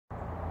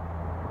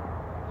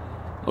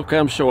Okay,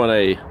 I'm showing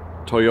a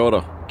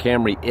Toyota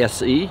Camry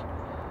SE.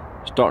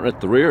 Starting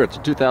at the rear, it's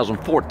a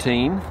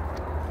 2014.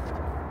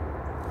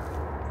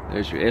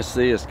 There's your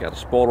SE, it's got a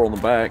spoiler on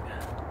the back.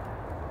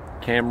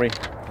 Camry,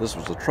 this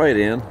was a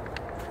trade-in.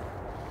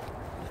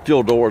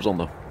 Fuel doors on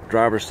the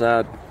driver's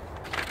side.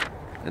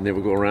 And then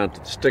we'll go around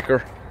to the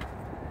sticker.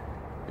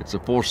 It's a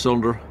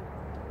 4-cylinder,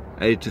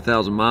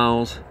 82,000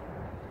 miles.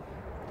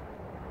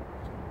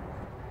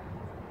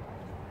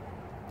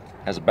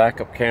 Has a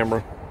backup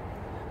camera.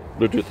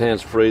 Bluetooth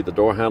hands-free. The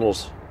door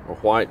handles are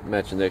white,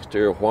 matching the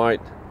exterior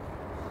white.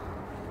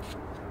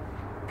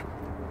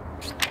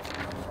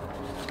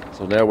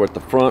 So now we're at the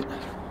front.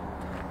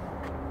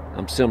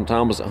 I'm Sim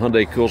Thomas at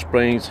Hyundai Cool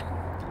Springs,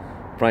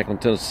 Franklin,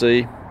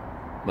 Tennessee.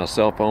 My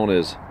cell phone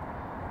is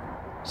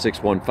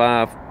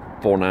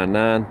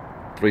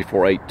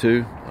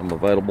 615-499-3482. I'm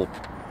available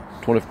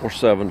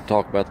 24/7 to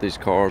talk about these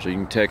cars, or you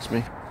can text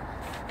me.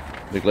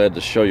 Be glad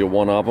to show you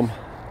one of them.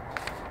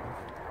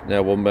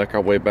 Now we'll make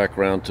our way back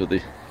around to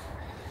the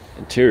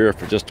interior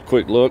for just a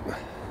quick look.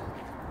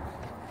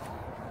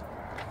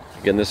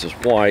 Again, this is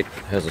white,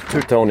 has a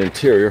two-tone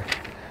interior.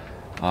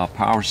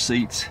 Power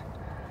seats,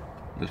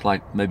 looks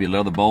like maybe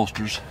leather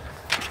bolsters.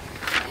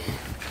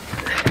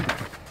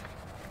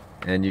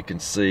 And you can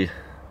see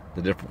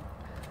the different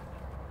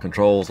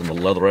controls on the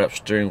leather-wrapped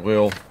steering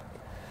wheel.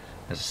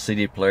 Has a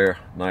CD player,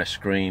 nice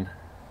screen,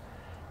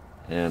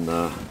 and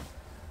the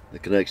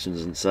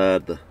connections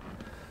inside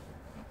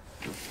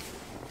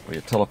for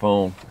your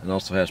telephone, and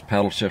also has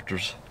paddle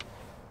shifters,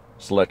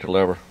 selector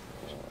lever.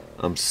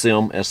 I'm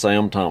Sim,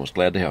 S-I-M Thomas,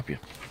 glad to help you.